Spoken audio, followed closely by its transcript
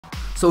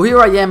So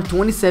here I am,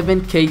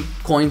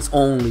 27k coins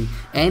only,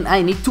 and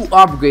I need to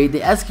upgrade.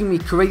 They're asking me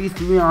create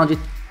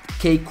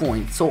 300k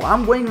coins. So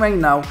I'm going right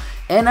now,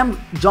 and I'm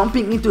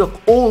jumping into the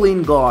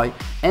all-in guy,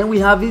 and we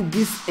have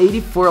this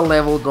 84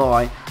 level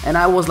guy, and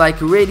I was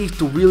like ready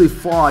to really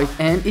fight,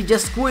 and it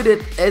just quit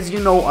it. As you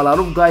know, a lot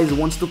of guys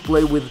wants to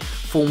play with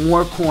for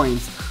more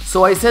coins.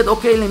 So I said,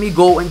 okay, let me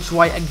go and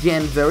try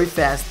again very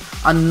fast,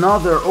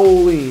 another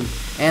all-in.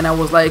 And I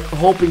was like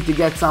hoping to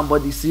get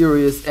somebody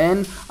serious,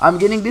 and I'm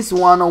getting this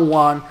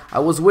one-on-one. I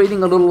was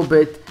waiting a little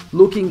bit,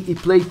 looking. He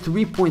played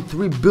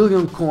 3.3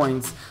 billion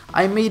coins.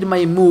 I made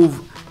my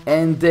move,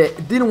 and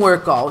it didn't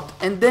work out,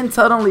 and then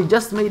suddenly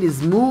just made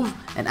his move,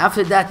 and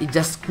after that he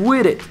just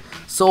quit it.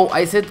 So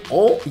I said,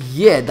 oh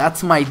yeah,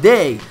 that's my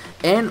day,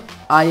 and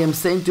I am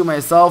saying to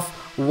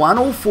myself,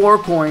 104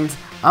 coins,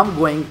 I'm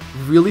going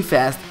really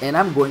fast, and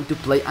I'm going to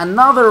play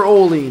another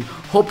all-in,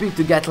 hoping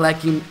to get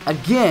like him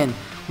again.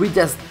 We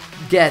just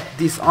get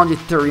this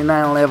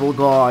 139 level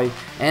guy,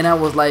 and I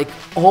was like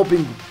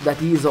hoping that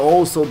he's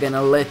also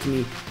gonna let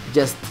me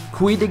just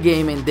quit the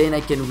game, and then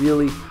I can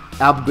really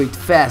upgrade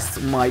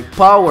fast my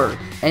power.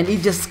 And he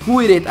just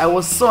quit it. I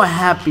was so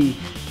happy.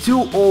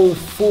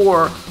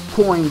 204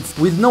 coins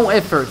with no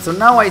effort. So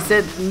now I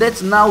said,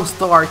 let's now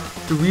start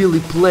to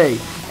really play,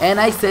 and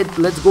I said,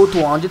 let's go to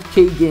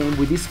 100k game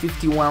with this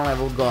 51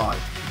 level guy.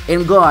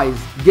 And guys,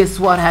 guess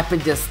what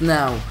happened just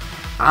now?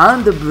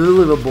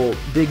 Unbelievable.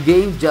 The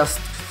game just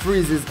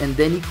freezes, and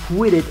then he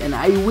quit it, and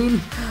I win.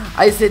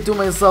 I said to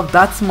myself,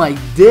 that's my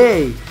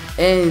day.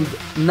 And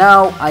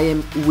now I am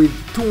with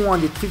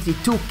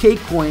 252k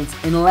coins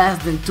in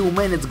less than 2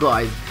 minutes,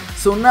 guys.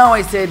 So now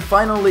I said,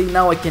 finally,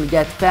 now I can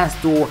get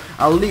fast to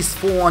at least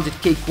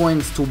 400k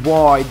coins to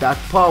buy that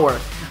power.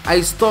 I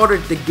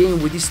started the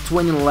game with this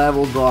 20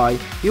 level guy.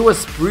 He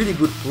was pretty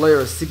good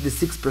player,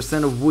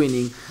 66% of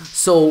winning.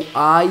 So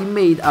I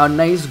made a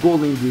nice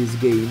goal in this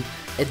game.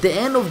 At the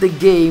end of the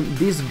game,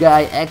 this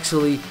guy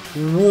actually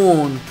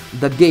won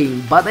the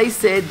game, but I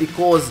said,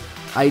 because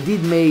I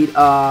did made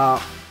a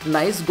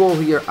nice goal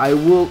here, I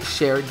will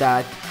share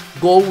that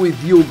goal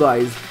with you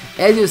guys.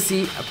 As you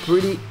see,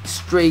 pretty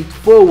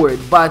straightforward,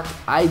 but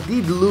I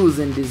did lose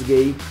in this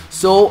game,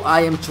 so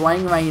I am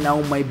trying right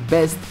now my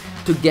best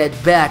to get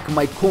back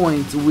my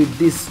coins with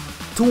this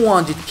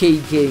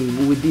 200k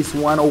game, with this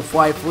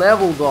 105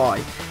 level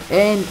guy.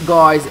 And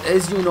guys,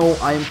 as you know,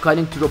 I am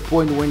cutting to the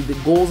point when the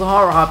goals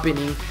are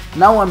happening.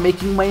 Now I'm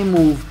making my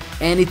move,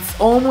 and it's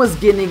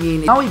almost getting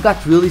in. Now he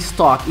got really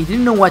stuck. He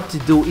didn't know what to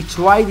do. He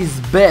tried his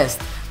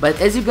best,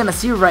 but as you're gonna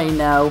see right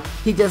now,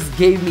 he just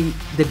gave me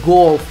the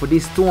goal for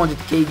this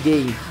 200k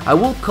game. I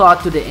will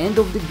cut to the end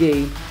of the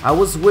game. I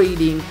was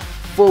waiting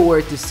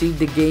forward to see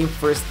the game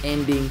first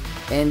ending,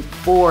 and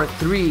 4,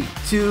 3,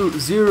 2,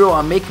 0,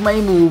 I make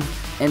my move,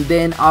 and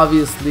then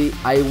obviously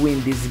I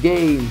win this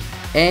game.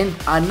 And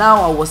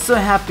now I was so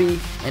happy,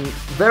 and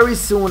very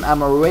soon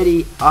I'm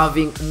already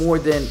having more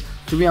than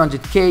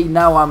 300k.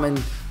 Now I'm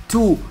in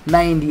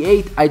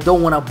 298. I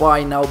don't want to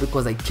buy now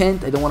because I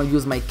can't. I don't want to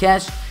use my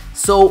cash.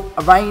 So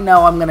right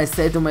now I'm gonna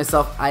say to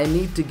myself, I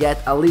need to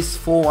get at least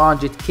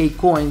 400k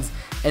coins,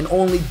 and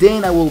only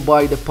then I will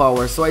buy the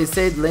power. So I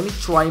said, let me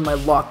try my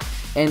luck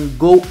and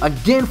go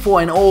again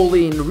for an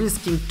all-in,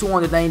 risking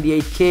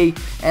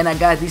 298k, and I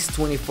got this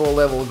 24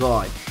 level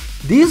guy.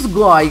 This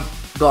guy,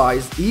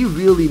 guys, he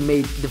really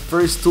made the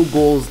first 2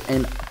 goals,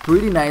 and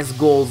pretty nice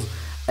goals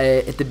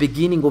at the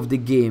beginning of the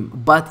game,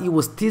 but he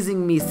was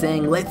teasing me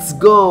saying, let's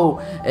go,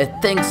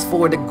 thanks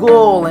for the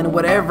goal and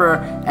whatever.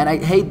 And I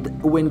hate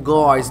when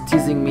guys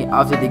teasing me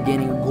after they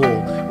getting a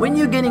goal. When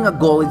you're getting a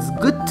goal, it's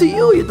good to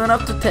you. You don't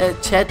have to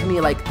chat me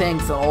like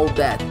thanks and all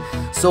that.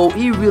 So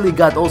he really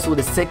got also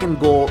the second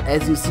goal,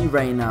 as you see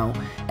right now,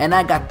 and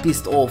I got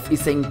pissed off.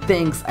 He's saying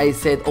thanks. I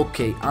said,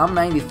 okay, I'm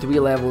 93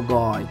 level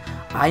guy.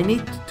 I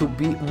need to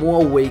be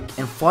more awake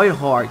and fight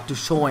hard to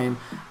show him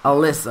a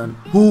lesson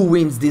who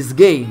wins this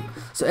game.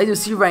 So as you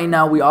see right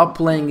now, we are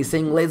playing. He's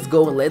saying let's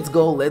go, let's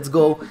go, let's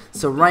go.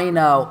 So right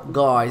now,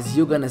 guys,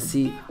 you're gonna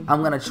see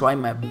I'm gonna try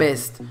my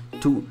best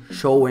to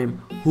show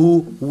him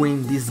who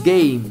wins this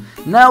game.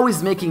 Now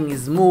he's making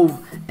his move,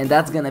 and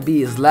that's gonna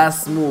be his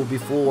last move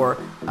before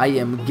I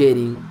am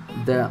getting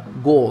the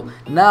goal.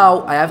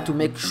 Now I have to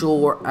make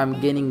sure I'm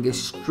getting a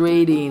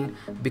straight in,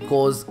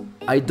 because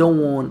I don't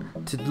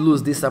want to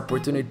lose this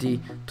opportunity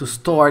to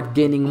start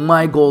gaining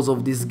my goals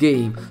of this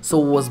game.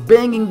 So I was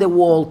banging the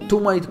wall to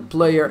my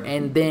player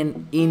and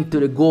then into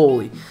the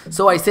goalie.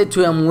 So I said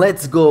to him,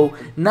 let's go.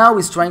 Now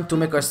he's trying to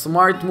make a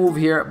smart move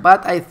here,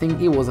 but I think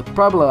he was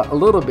probably a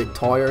little bit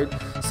tired.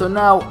 So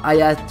now I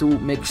had to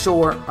make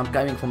sure I'm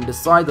coming from the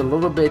side a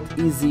little bit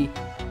easy,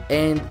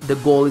 and the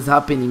goal is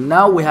happening.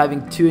 Now we're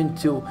having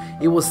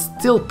 2-2. He was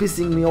still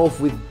pissing me off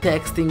with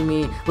texting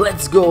me,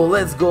 let's go,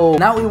 let's go.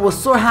 Now he was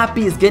so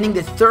happy he's getting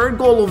the third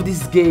goal of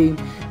this game,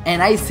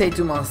 and I say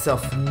to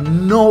myself,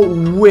 no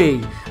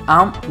way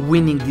I'm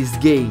winning this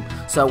game.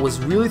 So I was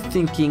really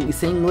thinking, he's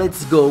saying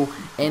let's go,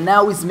 and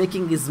now he's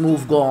making his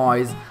move,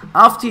 guys.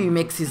 After he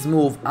makes his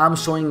move, I'm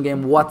showing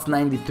him what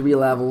 93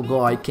 level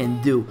guy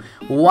can do.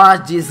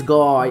 Watch this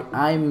guy.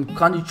 I'm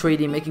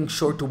concentrating, making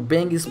sure to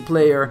bang his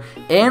player.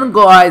 And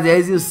guys,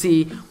 as you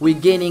see, we're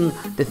getting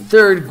the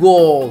third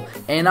goal.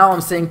 And now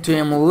I'm saying to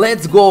him,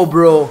 let's go,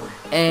 bro.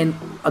 And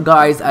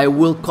guys, I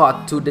will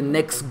cut to the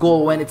next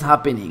goal when it's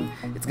happening.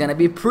 It's gonna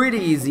be pretty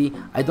easy.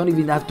 I don't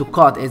even have to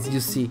cut, as you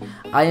see.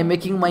 I am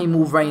making my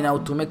move right now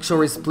to make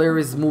sure his player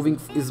is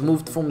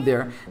moved from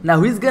there.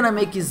 Now he's gonna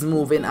make his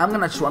move, and I'm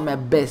gonna try my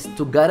best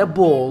to get a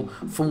ball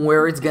from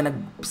where it's gonna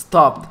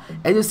stop.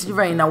 As you see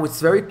right now,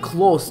 it's very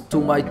close to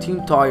my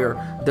team tire,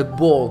 the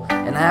ball,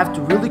 and I have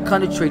to really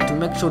concentrate to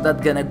make sure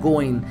that's gonna go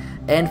in.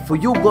 And for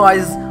you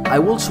guys, I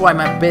will try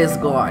my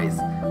best, guys.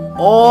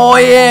 Oh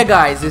yeah,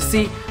 guys, you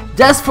see,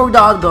 just for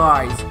that,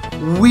 guys,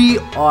 we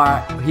are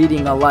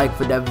hitting a like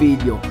for that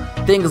video.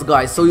 Thanks,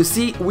 guys. So you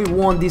see, we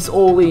won this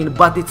all in,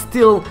 but it's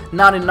still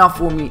not enough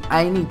for me.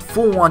 I need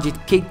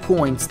 400k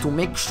coins to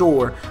make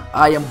sure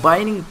I am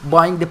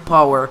buying the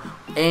power,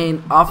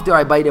 and after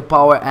I buy the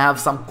power, I have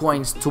some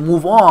coins to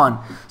move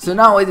on. So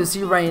now, as you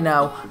see right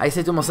now, I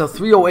said to myself,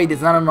 308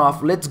 is not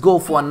enough. Let's go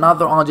for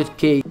another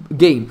 100k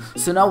game.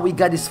 So now we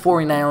got this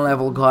 49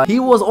 level guy. He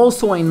was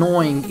also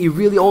annoying. He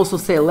really also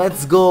said,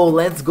 let's go,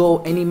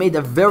 and he made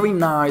a very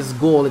nice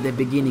goal at the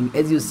beginning,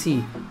 as you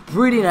see.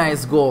 Pretty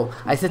nice goal.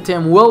 I said to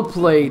him, well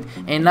played,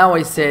 and now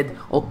I said,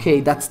 okay,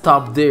 that's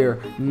stop there.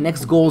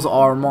 Next goals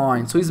are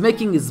mine. So he's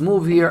making his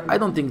move here. I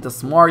don't think it's a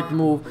smart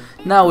move.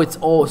 Now it's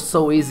all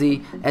so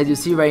easy. As you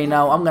see right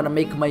now, I'm gonna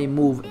make my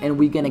move, and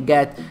we're gonna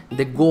get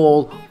the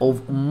goal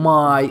of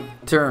my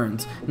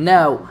turns.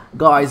 Now,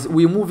 guys,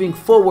 we're moving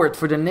forward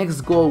for the next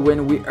goal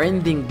when we're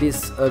ending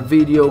this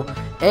video.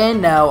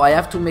 And now I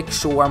have to make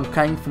sure I'm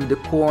coming from the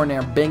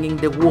corner, banging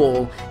the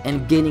wall,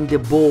 and getting the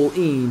ball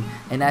in.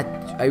 And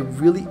I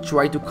really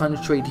try to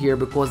concentrate here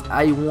because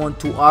I want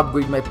to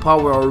upgrade my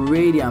power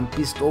already. I'm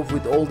pissed off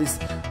with all this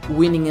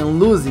winning and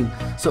losing.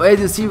 So as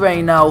you see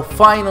right now,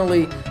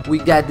 finally we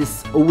got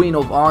this win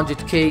of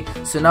 100k.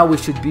 So now we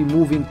should be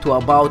moving to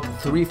about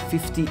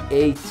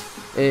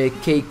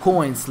 358k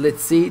coins.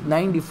 Let's see,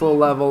 94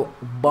 level,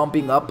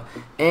 bumping up,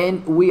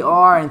 and we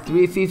are in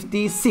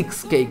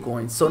 356k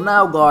coins. So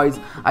now, guys,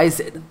 I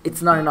said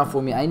it's not enough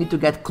for me. I need to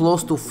get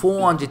close to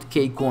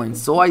 400k coins.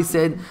 So I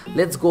said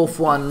let's go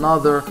for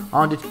another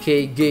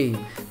 100k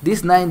game.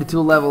 This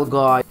 92 level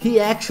guy, he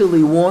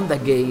actually won the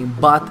game,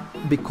 but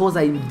because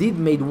I did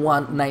made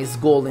one nice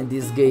goal in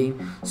this game,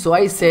 so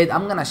I said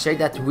I'm gonna share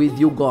that with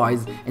you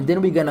guys, and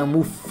then we're gonna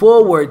move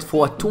forward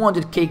for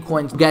 200k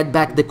coins to get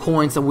back the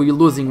coins that we're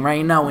losing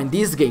right now in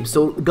this game.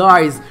 So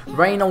guys,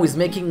 right now he's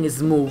making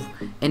his move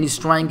and he's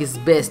trying his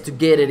best to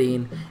get it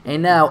in.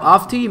 And now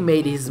after he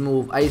made his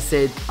move, I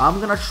said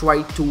I'm gonna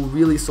try to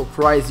really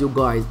surprise you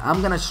guys.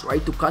 I'm gonna try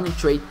to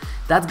concentrate.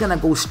 That's gonna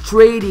go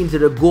straight into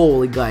the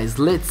goal, guys.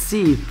 Let's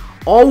see.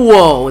 Oh,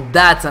 whoa,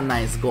 that's a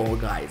nice goal,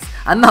 guys.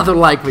 Another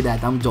like for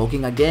that. I'm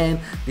joking again.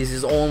 This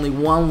is only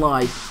one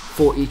like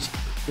for each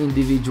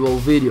individual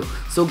video.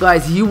 So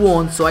guys, he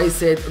won. So I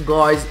said,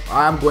 guys,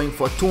 I'm going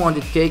for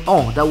 200k.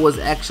 Oh, that was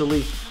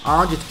actually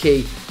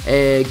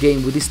 100k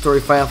game with this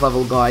 35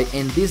 level guy.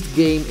 And this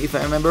game, if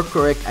I remember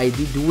correct, I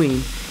did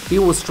win. He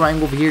was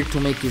trying over here to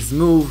make his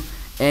move,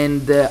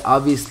 and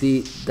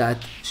obviously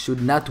that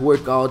should not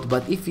work out.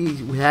 But if he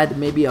had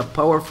maybe a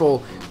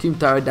powerful team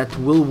tire, that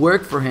will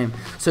work for him.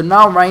 So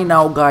now, right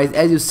now, guys,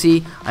 as you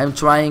see, I'm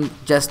trying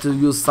just to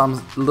use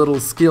some little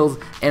skills,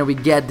 and we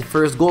get the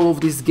first goal of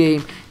this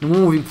game.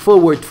 Moving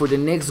forward for the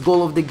next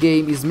goal of the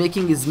game, he's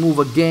making his move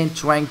again,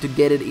 trying to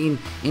get it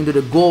into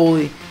the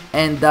goalie,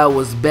 and that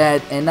was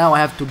bad. And now I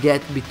have to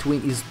get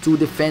between his two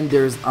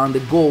defenders on the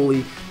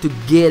goalie to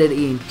get it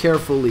in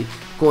carefully,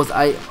 because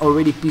I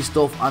already pissed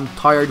off. I'm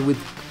tired with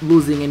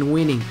losing and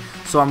winning.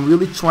 So I'm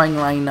really trying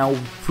right now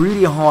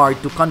pretty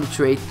hard to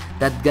concentrate.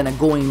 That's gonna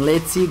go in.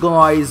 Let's see,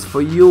 guys,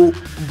 for you.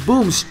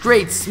 Boom,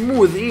 straight,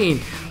 smooth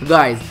in,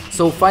 guys.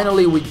 So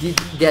finally we did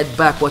get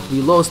back what we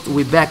lost.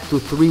 We're back to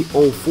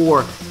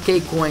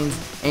 304k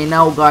coins. And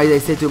now, guys, I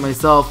said to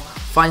myself,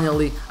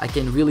 finally I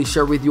can really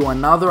share with you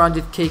another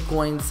 100k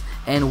coins,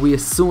 and we're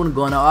soon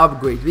gonna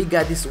upgrade. We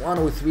got this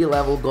 103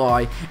 level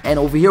guy, and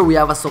over here we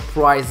have a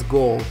surprise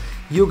goal.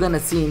 You're gonna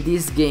see in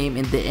this game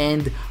in the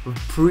end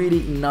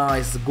pretty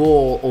nice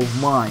goal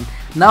of mine.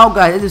 Now,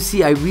 guys, as you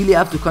see, I really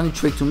have to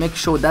concentrate to make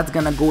sure that's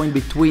gonna go in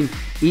between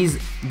his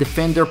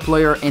defender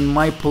player and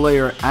my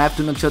player. I have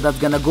to make sure that's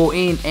gonna go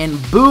in, and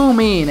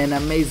boom, in an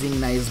amazing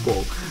nice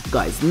goal,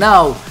 guys.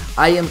 Now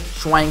I am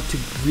trying to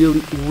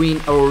really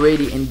win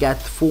already and get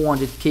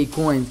 400k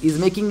coins. He's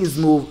making his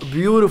move,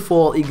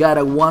 beautiful. He got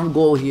a one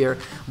goal here,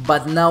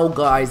 but now,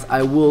 guys,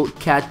 I will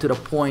get to the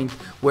point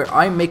where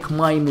I make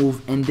my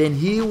move, and then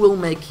he will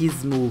make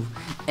his move,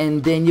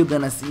 and then you're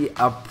gonna see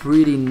a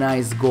pretty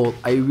nice goal.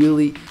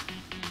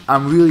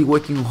 I'm really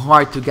working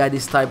hard to get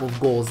this type of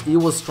goals. He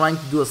was trying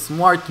to do a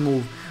smart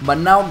move, but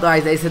now,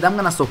 guys, I said I'm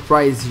gonna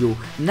surprise you.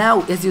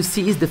 Now, as you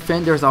see, his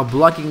defenders are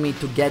blocking me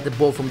to get the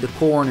ball from the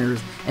corners,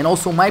 and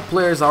also my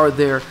players are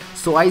there.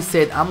 So I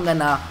said I'm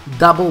gonna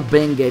double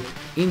bang it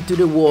into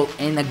the wall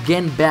and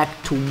again back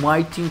to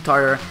my team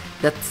tire.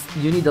 That's,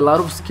 you need a lot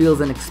of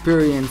skills and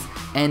experience,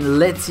 and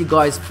let's see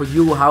guys for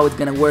you how it's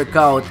gonna work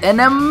out.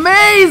 An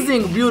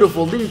amazing,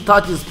 beautiful, didn't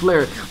touch this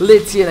player.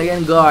 Let's see it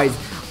again guys.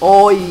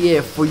 Oh yeah,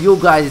 for you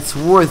guys it's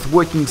worth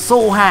working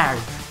so hard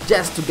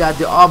just to get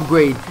the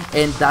upgrade,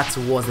 and that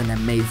was an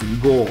amazing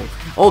goal.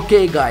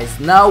 Okay guys,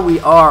 now we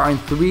are on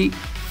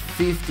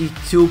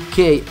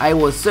 352k. I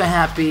was so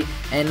happy,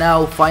 and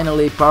now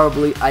finally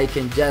probably I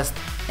can just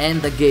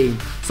end the game.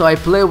 So I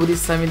play with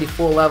this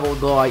 74 level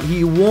guy.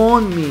 He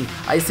won me.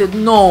 I said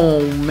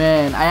no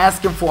man. I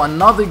asked him for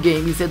another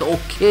game. He said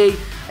okay.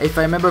 If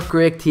I remember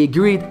correct, he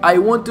agreed. I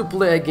want to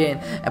play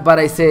again, but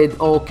I said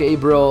okay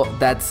bro,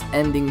 that's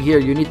ending here.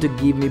 You need to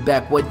give me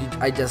back what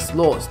I just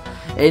lost.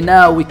 And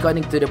now we're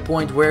cutting to the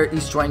point where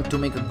he's trying to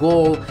make a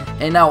goal,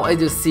 and now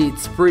as you see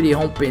it's pretty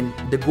open.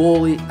 The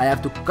goalie, I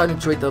have to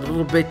concentrate a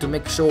little bit to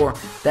make sure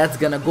that's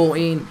gonna go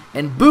in,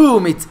 and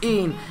boom, it's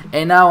in.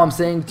 And now I'm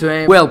saying to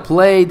him, well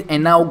played.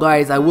 And now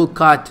guys, I will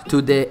cut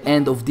to the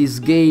end of this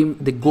game.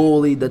 The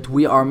goalie that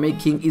we are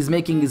making is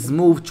making his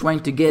move,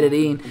 trying to get it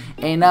in,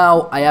 and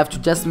now I have to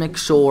just make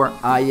sure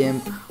I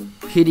am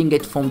hitting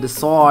it from the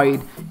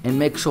side and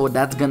make sure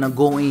that's gonna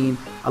go in.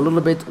 A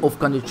little bit of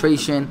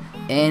concentration,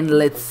 and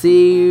let's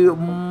see,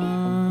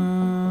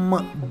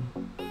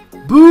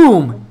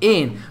 boom,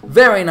 in.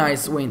 Very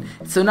nice win.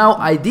 So now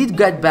I did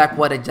get back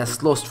what I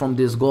just lost from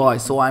this guy,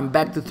 so I'm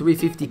back to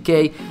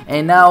 350k.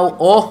 And now,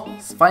 oh,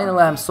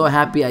 finally I'm so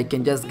happy I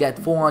can just get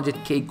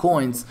 400k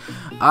coins.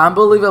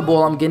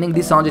 Unbelievable. I'm getting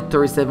this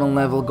 137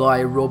 level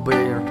guy,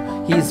 Robert.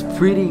 He's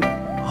pretty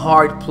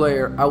hard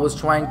player. I was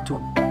trying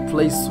to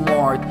play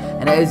smart,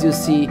 and as you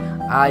see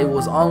I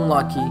was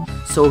unlucky,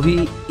 so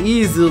he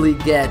easily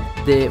get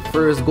the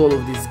first goal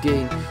of this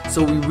game.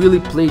 So we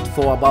really played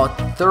for about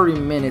 30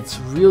 minutes,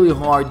 really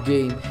hard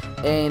game,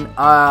 and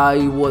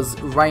I was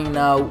right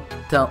now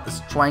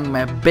trying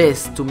my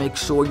best to make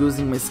sure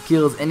using my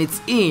skills, and it's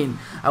in.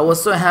 I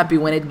was so happy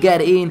when it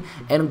got in.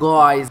 And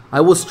guys, I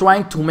was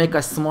trying to make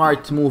a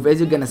smart move, as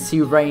you're gonna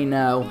see right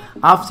now.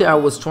 After I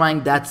was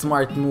trying that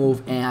smart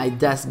move, and I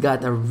just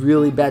got a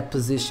really bad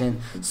position,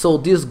 so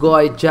this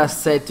guy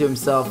just said to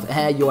himself,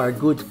 hey, you are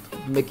good,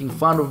 making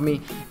fun of me,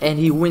 and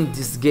he wins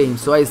this game.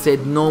 So I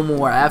said no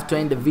more, I have to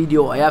end the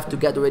video, I have to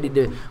get ready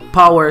the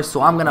power. So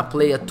I'm gonna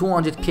play a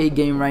 200k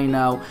game right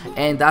now,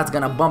 and that's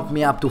gonna bump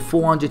me up to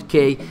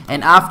 400k,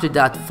 and after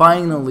that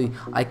finally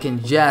I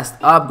can just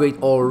upgrade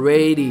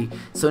already.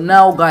 So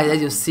now guys, as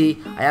you see,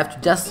 I have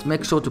to just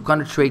make sure to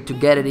concentrate to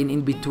get it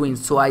in between.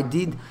 So I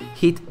did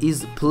hit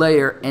his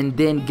player and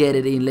then get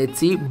it in. Let's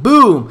see,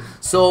 boom.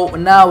 So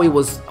now he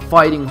was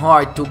fighting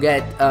hard to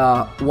get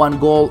one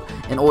goal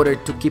in order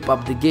to keep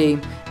up the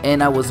game,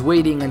 and I was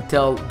waiting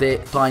until the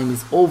time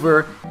is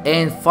over,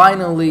 and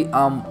finally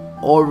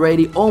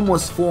already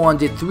almost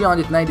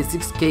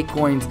 396k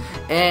coins,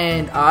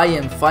 and I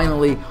am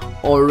finally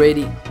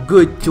already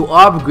good to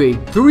upgrade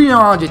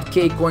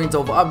 300k coins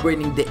of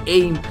upgrading the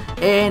aim,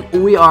 and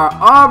we are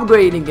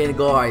upgrading it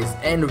guys,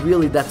 and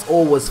really that's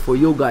always for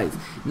you guys.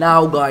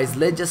 Now guys,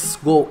 let's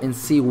just go and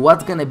see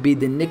what's gonna be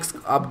the next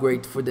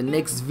upgrade for the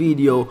next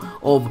video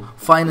of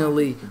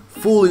finally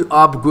fully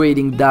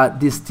upgrading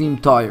this team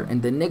tire. In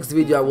the next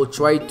video I will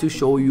try to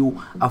show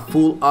you a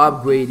full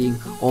upgrading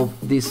of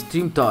this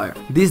team tire,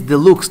 this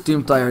deluxe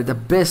team tire, the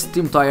best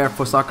team tire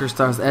for Soccer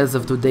Stars as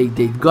of today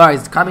date.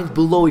 Guys, comment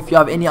below if you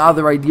have any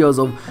other ideas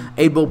of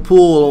 8-Ball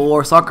Pool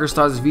or Soccer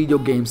Stars video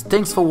games.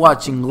 Thanks for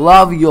watching,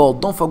 love you all,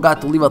 don't forget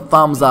to leave a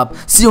thumbs up.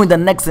 See you in the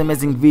next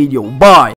amazing video, bye.